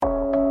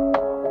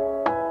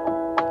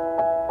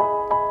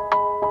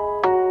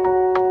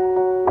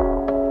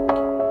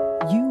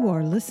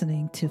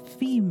listening to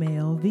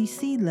Female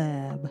VC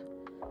Lab,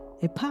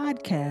 a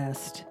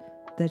podcast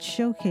that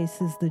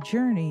showcases the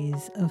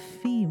journeys of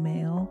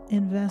female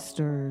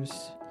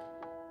investors.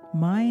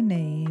 My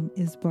name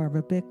is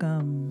Barbara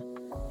Bickham,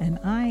 and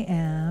I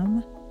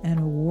am an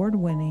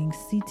award-winning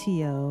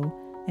CTO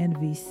and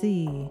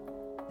VC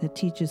that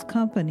teaches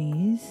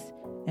companies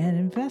and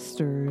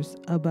investors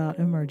about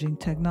emerging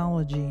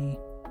technology.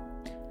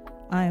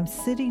 I am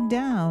sitting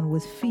down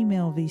with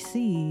female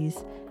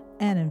VCs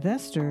and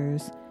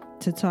investors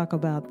to talk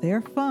about their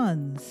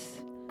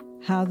funds,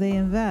 how they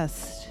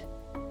invest,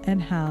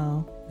 and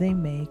how they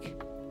make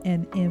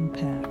an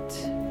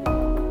impact.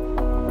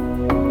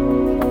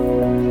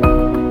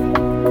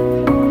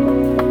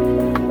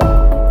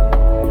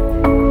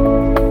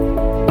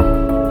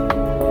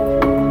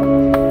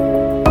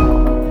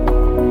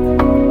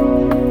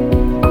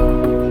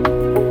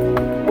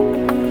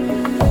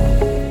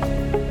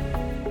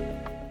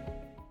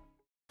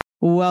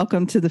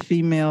 Welcome to the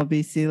Female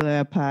VC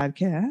Lab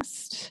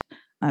podcast.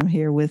 I'm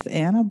here with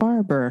Anna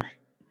Barber.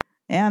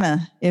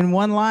 Anna, in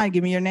one line,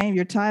 give me your name,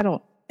 your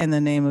title, and the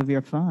name of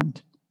your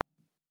fund.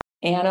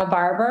 Anna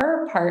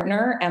Barber,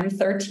 partner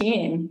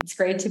M13. It's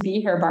great to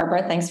be here,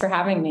 Barbara. Thanks for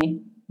having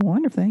me.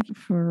 Wonderful. Thank you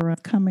for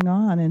coming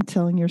on and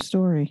telling your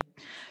story.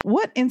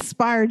 What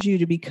inspired you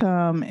to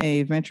become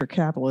a venture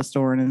capitalist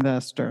or an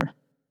investor?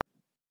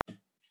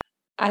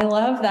 I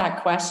love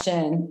that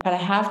question, but I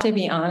have to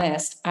be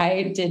honest,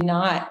 I did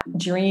not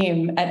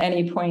dream at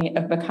any point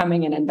of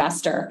becoming an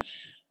investor.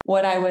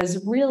 What I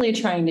was really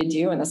trying to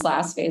do in this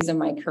last phase of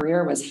my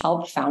career was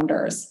help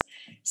founders.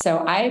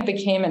 So I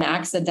became an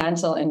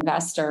accidental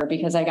investor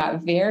because I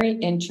got very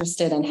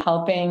interested in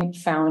helping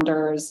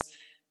founders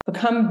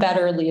become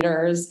better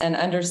leaders and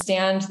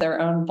understand their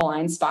own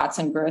blind spots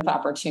and growth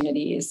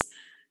opportunities.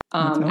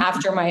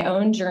 After my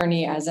own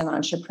journey as an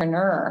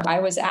entrepreneur, I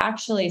was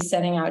actually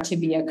setting out to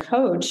be a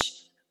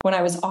coach when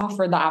I was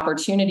offered the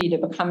opportunity to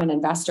become an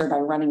investor by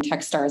running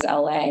Techstars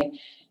LA.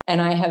 And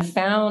I have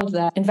found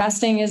that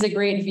investing is a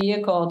great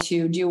vehicle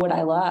to do what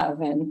I love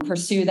and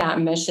pursue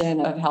that mission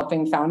of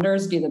helping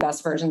founders be the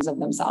best versions of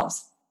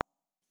themselves.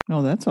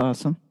 Oh, that's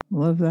awesome.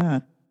 Love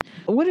that.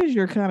 What is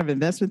your kind of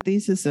investment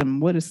thesis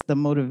and what is the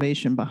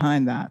motivation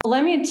behind that?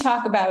 Let me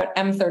talk about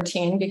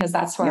M13 because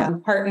that's where I'm a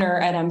partner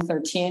at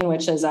M13,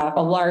 which is a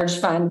large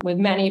fund with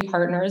many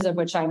partners, of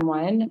which I'm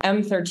one.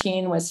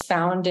 M13 was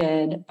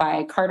founded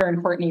by Carter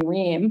and Courtney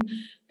Ream,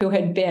 who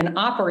had been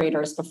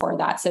operators before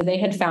that. So they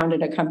had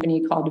founded a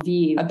company called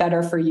V, a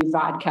Better For You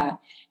vodka.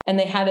 And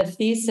they had a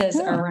thesis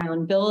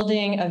around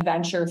building a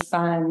venture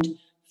fund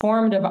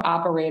formed of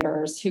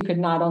operators who could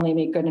not only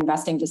make good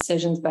investing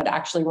decisions, but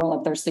actually roll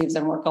up their sleeves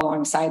and work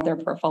alongside their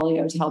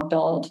portfolio to help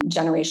build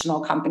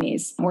generational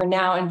companies. We're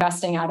now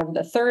investing out of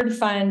the third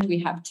fund. We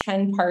have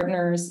 10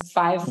 partners,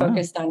 5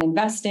 focused on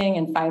investing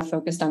and 5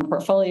 focused on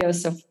portfolio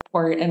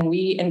support. And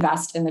we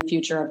invest in the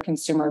future of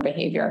consumer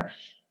behavior.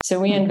 So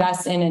we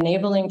invest in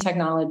enabling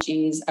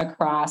technologies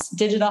across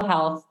digital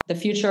health, the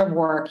future of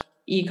work,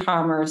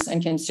 e-commerce,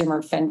 and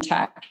consumer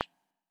fintech.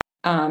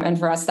 And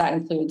for us, that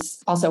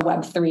includes also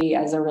Web3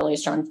 as a really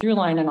strong through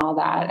line and all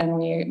that. And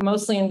we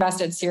mostly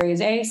invest at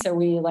Series A, so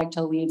we like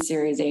to lead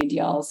Series A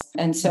deals.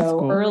 And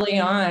so early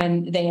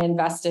on, they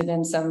invested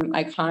in some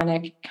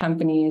iconic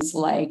companies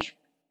like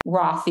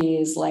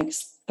Rothy's, like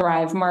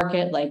Thrive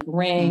Market, like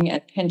Ring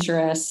and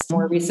Pinterest.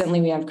 More recently,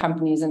 we have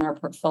companies in our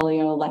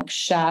portfolio like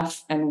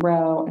Chef and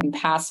Row and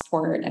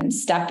Passport and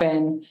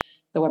StepN,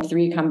 the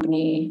Web3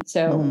 company.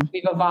 So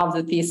we've evolved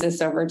the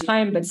thesis over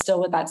time, but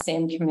still with that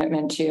same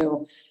commitment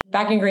to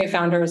backing great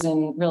founders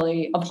and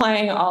really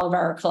applying all of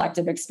our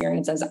collective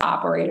experience as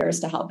operators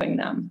to helping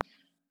them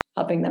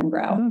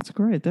grow. Oh, that's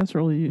great. That's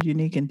really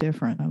unique and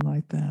different. I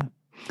like that.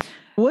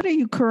 What are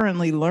you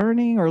currently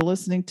learning or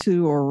listening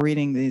to or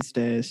reading these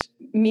days?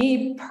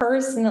 Me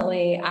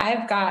personally,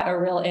 I've got a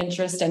real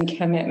interest and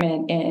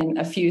commitment in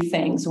a few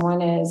things.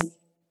 One is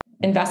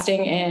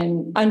investing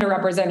in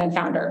underrepresented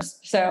founders.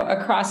 So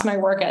across my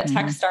work at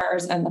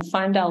Techstars and the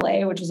Fund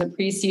LA, which is a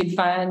pre-seed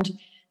fund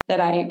that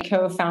I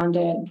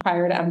co-founded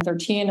prior to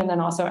M13 and then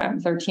also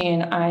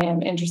M13, I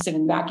am interested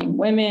in backing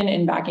women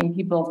and backing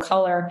people of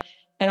color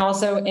and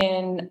also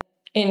in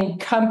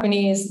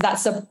companies that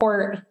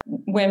support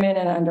women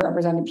and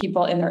underrepresented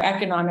people in their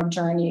economic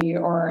journey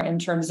or in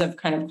terms of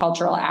kind of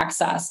cultural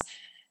access.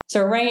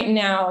 So right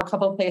now, a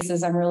couple of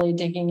places I'm really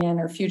digging in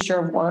are future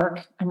of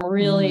work. I'm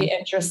really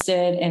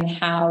interested in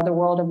how the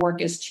world of work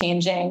is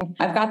changing.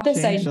 I've got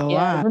this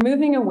idea. We're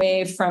moving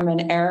away from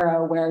an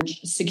era where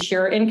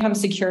secure income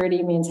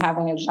security means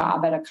having a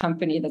job at a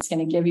company that's going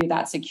to give you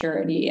that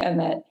security, and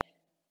that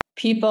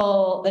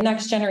people, the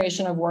next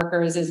generation of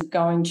workers is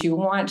going to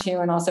want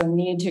to and also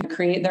need to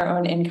create their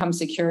own income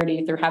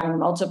security through having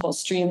multiple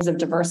streams of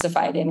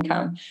diversified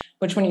income,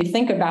 which when you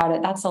think about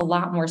it, that's a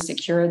lot more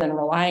secure than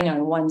relying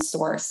on one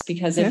source.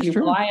 Because if you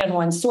rely on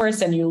one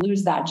source and you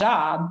lose that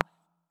job,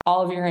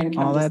 all of your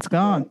income. All that's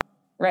gone.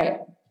 Right.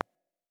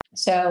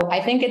 So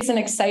I think it's an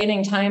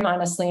exciting time,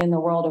 honestly, in the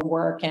world of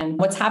work and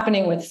what's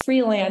happening with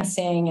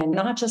freelancing and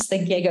not just the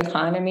gig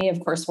economy.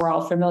 Of course, we're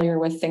all familiar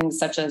with things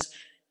such as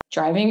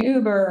driving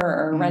Uber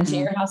or renting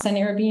your house on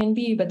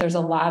Airbnb, but there's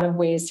a lot of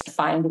ways to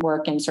find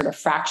work in sort of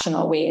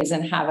fractional ways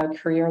and have a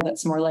career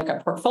that's more like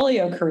a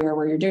portfolio career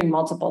where you're doing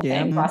multiple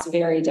things across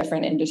very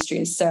different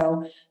industries.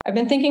 So I've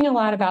been thinking a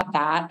lot about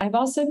that. I've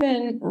also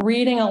been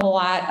reading a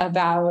lot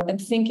about and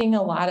thinking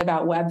a lot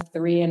about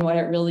Web3 and what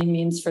it really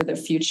means for the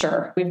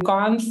future. We've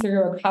gone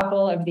through a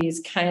couple of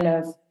these kind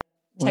of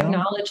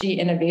technology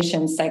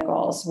innovation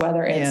cycles,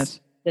 whether it's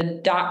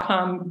the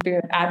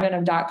advent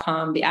of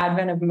 .com, the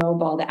advent of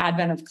mobile, the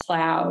advent of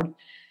cloud.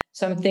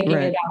 So I'm thinking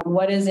about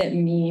what does it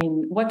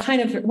mean? What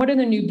are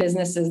the new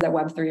businesses that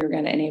Web3 are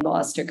going to enable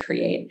us to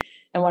create?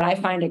 And what I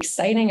find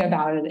exciting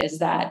about it is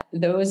that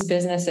those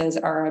businesses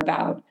are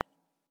about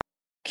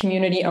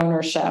community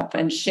ownership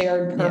and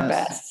shared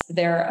purpose.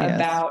 They're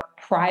about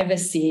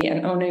privacy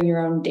and owning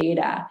your own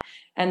data.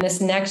 And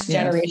this next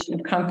generation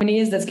of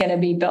companies that's going to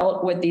be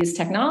built with these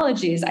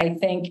technologies, I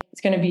think it's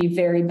going to be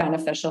very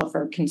beneficial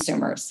for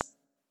consumers.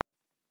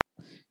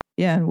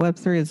 Yeah, and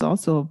Web3 is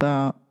also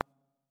about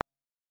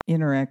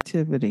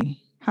interactivity.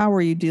 How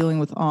are you dealing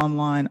with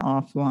online,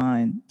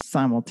 offline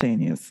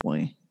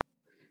simultaneously?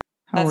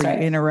 How are you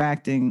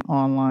interacting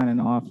online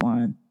and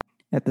offline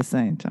at the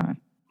same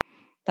time?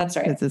 That's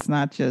right. Because it's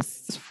not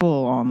just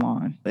full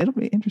online. It'll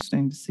be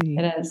interesting to see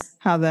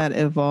how that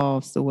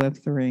evolves to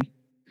Web3.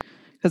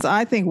 Because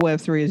I think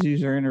Web3 is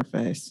user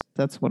interface.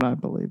 That's what I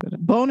believe in.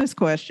 Bonus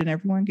question,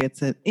 everyone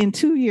gets it. In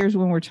 2 years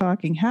when we're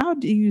talking, how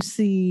do you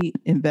see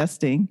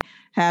investing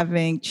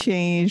having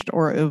changed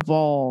or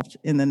evolved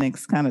in the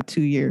next kind of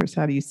 2 years?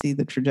 How do you see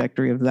the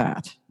trajectory of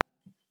that?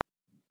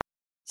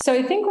 So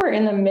I think we're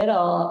in the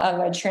middle of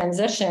a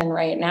transition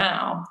right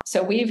now.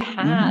 So we've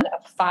had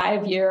a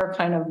 5-year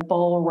kind of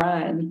bull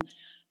run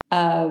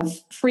of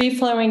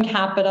free-flowing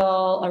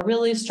capital, a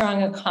really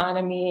strong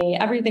economy,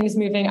 everything's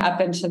moving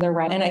up and to the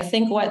right. And I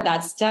think what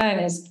that's done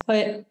is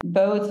put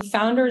both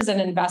founders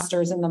and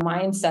investors in the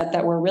mindset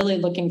that we're really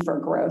looking for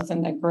growth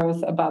and that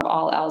growth above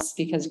all else,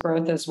 because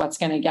growth is what's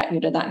going to get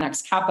you to that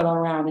next capital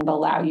round and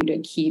allow you to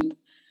keep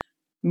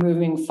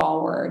moving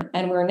forward.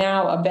 And we're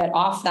now a bit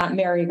off that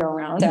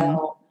merry-go-round.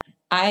 So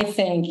I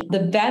think the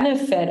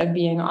benefit of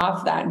being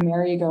off that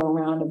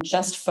merry-go-round of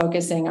just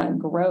focusing on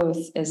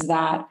growth is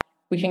that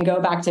we can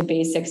go back to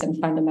basics and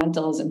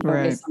fundamentals and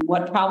focus on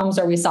what problems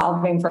are we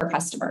solving for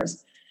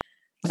customers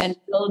and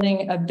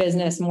building a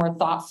business more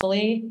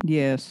thoughtfully.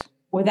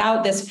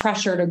 Without this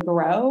pressure to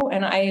grow.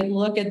 And I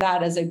look at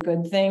that as a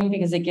good thing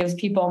because it gives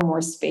people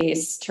more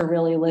space to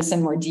really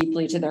listen more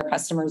deeply to their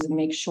customers and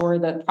make sure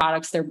that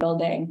products they're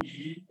building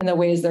and the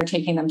ways they're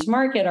taking them to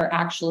market are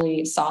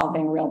actually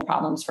solving real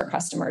problems for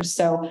customers.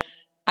 So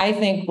I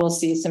think we'll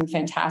see some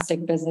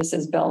fantastic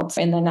businesses built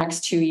in the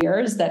next 2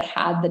 years that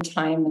had the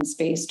time and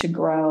space to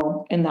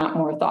grow in that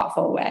more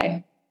thoughtful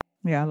way.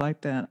 Yeah, I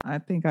like that. I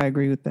think I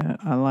agree with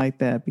that. I like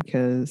that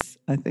because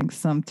I think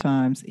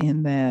sometimes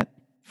in that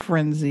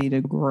frenzy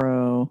to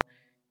grow,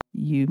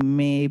 you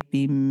may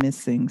be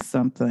missing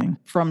something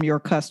from your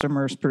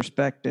customer's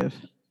perspective.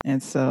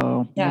 And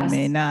so you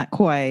may not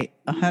quite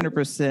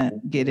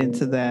 100% get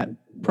into that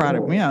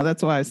product.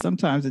 That's why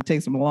sometimes it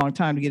takes them a long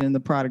time to get in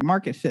the product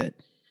market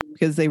fit.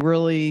 Because they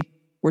really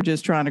were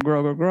just trying to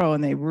grow,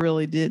 and they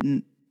really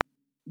didn't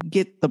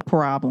get the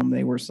problem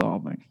they were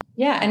solving.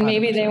 Yeah, and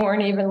maybe 100%. They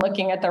weren't even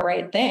looking at the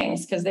right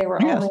things because they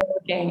were only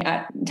looking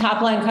at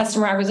top-line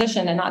customer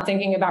acquisition and not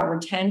thinking about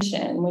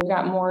retention. We've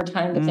got more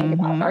time to think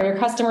about, are your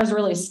customers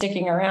really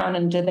sticking around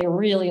and do they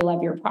really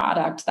love your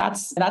product?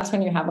 That's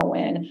when you have a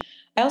win.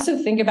 I also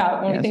think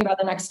about when we think about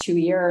the next 2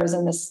 years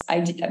and this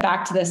idea,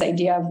 back to this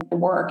idea of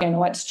work and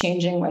what's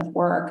changing with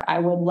work. I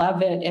would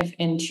love it if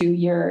in 2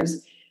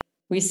 years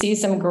we see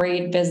some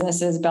great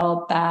businesses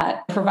built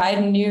that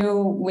provide new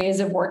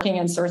ways of working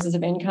and sources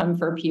of income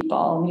for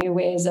people, new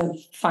ways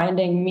of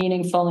finding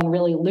meaningful and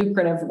really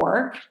lucrative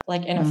work,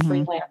 like in a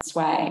freelance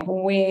way,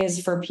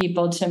 ways for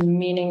people to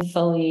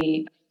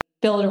meaningfully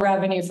build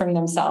revenue for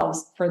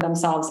themselves,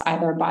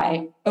 either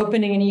by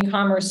opening an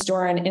e-commerce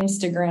store on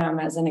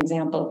Instagram, as an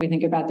example, if we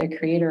think about the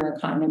creator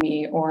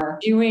economy, or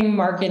doing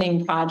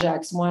marketing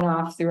projects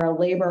one-off through a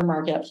labor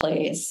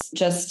marketplace.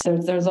 Just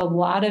there's a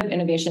lot of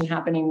innovation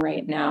happening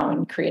right now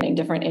and creating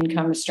different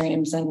income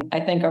streams. And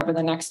I think over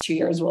the next 2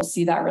 years, we'll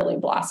see that really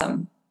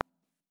blossom.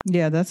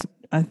 Yeah,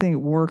 I think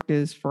work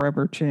is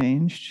forever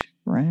changed,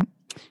 right?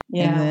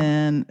 Yeah. And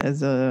then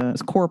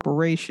as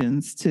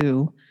corporations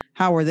too,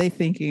 how are they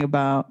thinking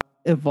about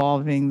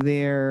evolving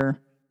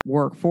their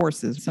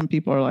workforces? Some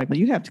people are like, well,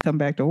 you have to come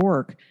back to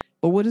work.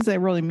 But what does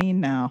that really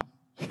mean now?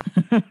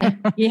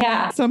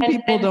 Some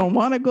people don't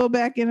want to go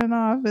back in an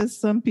office.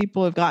 Some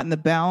people have gotten the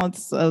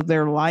balance of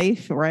their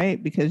life,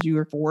 right? Because you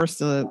were forced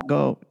to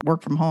go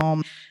work from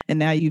home. And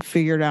now you've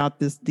figured out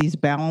these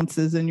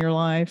balances in your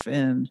life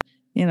and,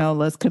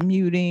 less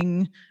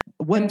commuting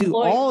what do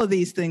all of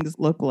these things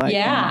look like?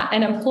 Yeah.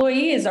 And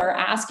employees are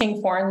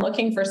asking for and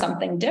looking for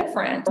something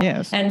different.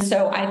 Yes. And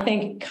so I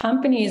think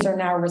companies are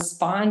now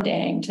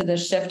responding to the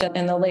shift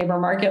in the labor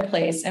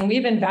marketplace. And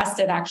we've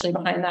invested actually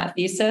behind that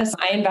thesis.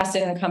 I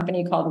invested in a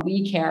company called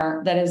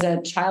WeCare that is a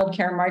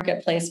childcare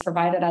marketplace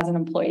provided as an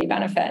employee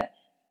benefit.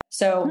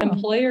 So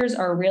employers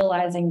are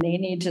realizing they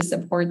need to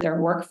support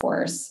their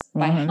workforce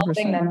by 100%.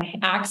 helping them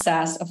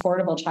access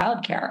affordable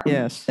childcare.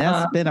 Yes,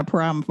 that's been a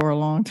problem for a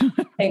long time.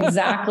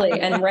 Exactly.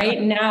 And right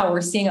now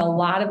we're seeing a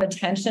lot of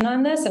attention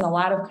on this and a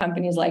lot of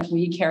companies like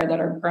WeCare that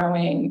are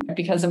growing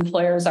because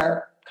employers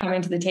are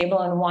coming to the table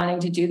and wanting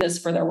to do this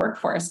for their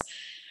workforce.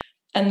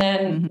 And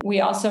then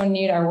we also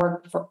need our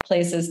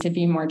workplaces to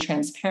be more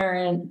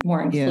transparent,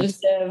 more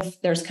inclusive. Yes.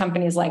 There's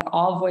companies like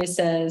All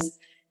Voices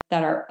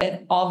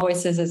All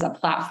Voices is a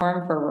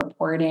platform for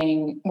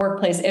reporting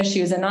workplace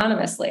issues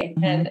anonymously.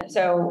 And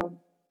so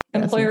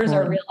employers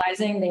are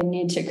realizing they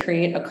need to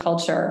create a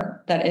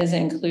culture that is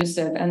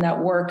inclusive and that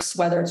works,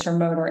 whether it's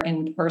remote or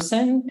in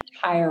person,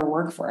 higher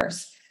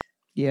workforce.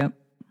 Yep.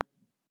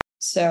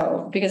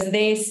 So, because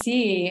they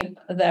see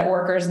that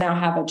workers now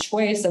have a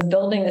choice of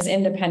building this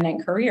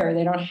independent career,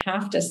 they don't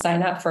have to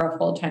sign up for a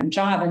full-time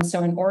job. And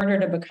so in order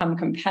to become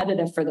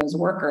competitive for those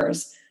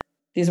workers,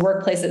 these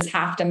workplaces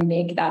have to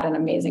make that an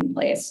amazing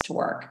place to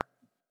work.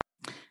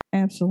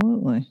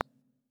 Absolutely.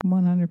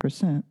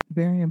 100%.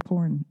 Very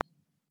important.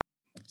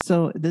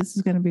 So this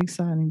is going to be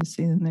exciting to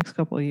see in the next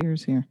couple of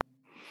years here.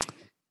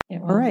 All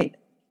right.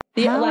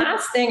 The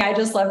last thing I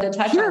just love to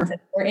touch on since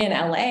we're in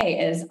LA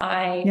is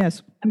I'm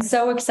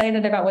so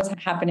excited about what's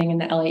happening in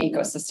the LA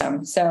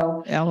ecosystem.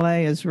 So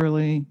LA has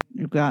really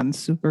gotten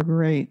super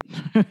great.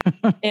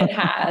 It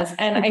has.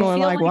 And people I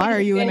feel like why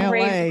are you in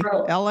LA?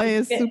 LA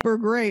is super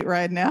great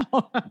right now.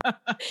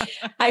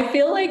 I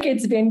feel like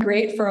it's been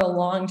great for a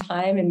long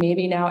time. And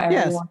maybe now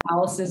everyone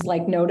else is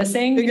like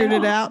noticing. Figured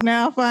it out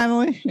now,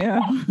 finally. Yeah.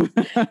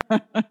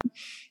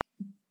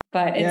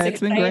 But it's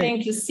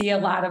exciting to see a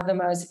lot of the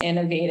most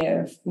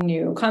innovative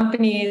new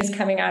companies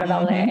coming out of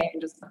LA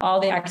and just all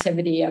the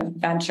activity of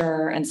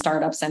venture and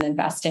startups and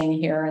investing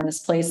here in this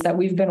place that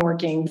we've been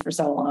working for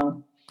so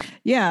long.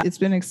 Yeah, it's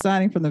been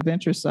exciting from the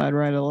venture side,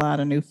 right? A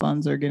lot of new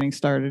funds are getting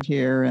started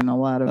here and a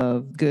lot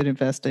of good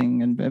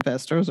investing and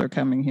investors are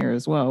coming here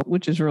as well,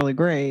 which is really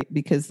great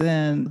because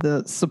then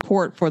the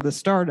support for the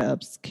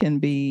startups can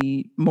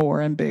be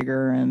more and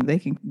bigger and they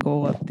can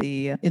go up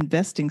the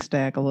investing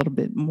stack a little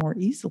bit more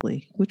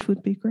easily, which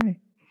would be great.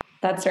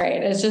 That's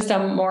right. It's just a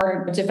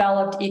more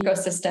developed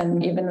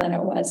ecosystem even than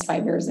it was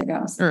 5 years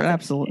ago. So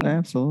absolutely.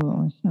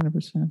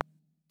 100%.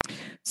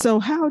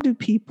 So how do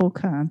people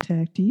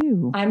contact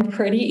you? I'm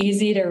pretty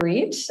easy to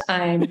reach.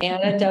 I'm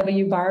Anna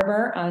W.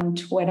 Barber on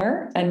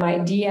Twitter, and my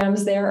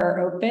DMs there are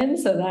open.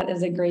 So that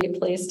is a great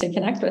place to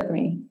connect with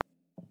me.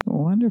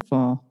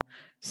 Wonderful.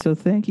 So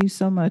thank you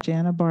so much,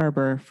 Anna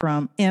Barber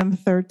from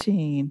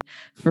M13,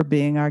 for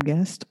being our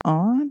guest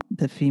on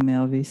the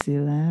Female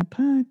VC Lab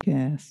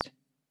podcast.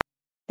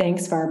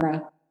 Thanks,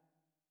 Barbara.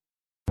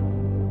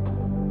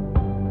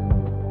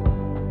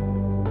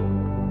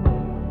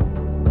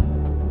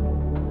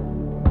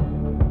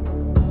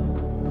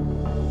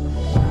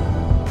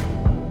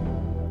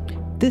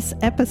 This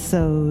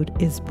episode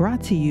is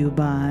brought to you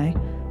by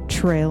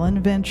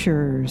Trailin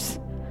Ventures.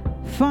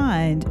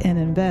 Find and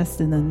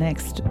invest in the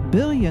next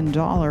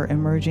billion-dollar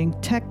emerging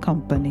tech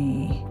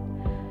company.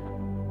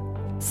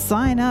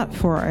 Sign up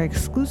for our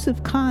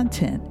exclusive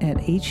content at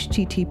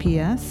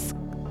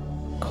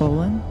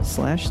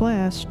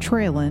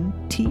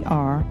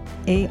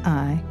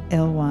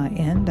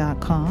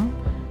https://trailin.com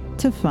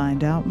to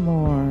find out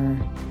more.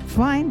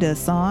 Find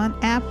us on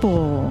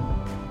Apple,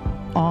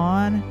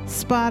 on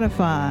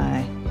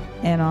Spotify,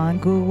 and on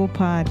Google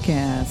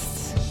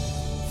Podcasts.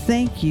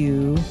 Thank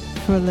you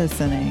for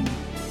listening.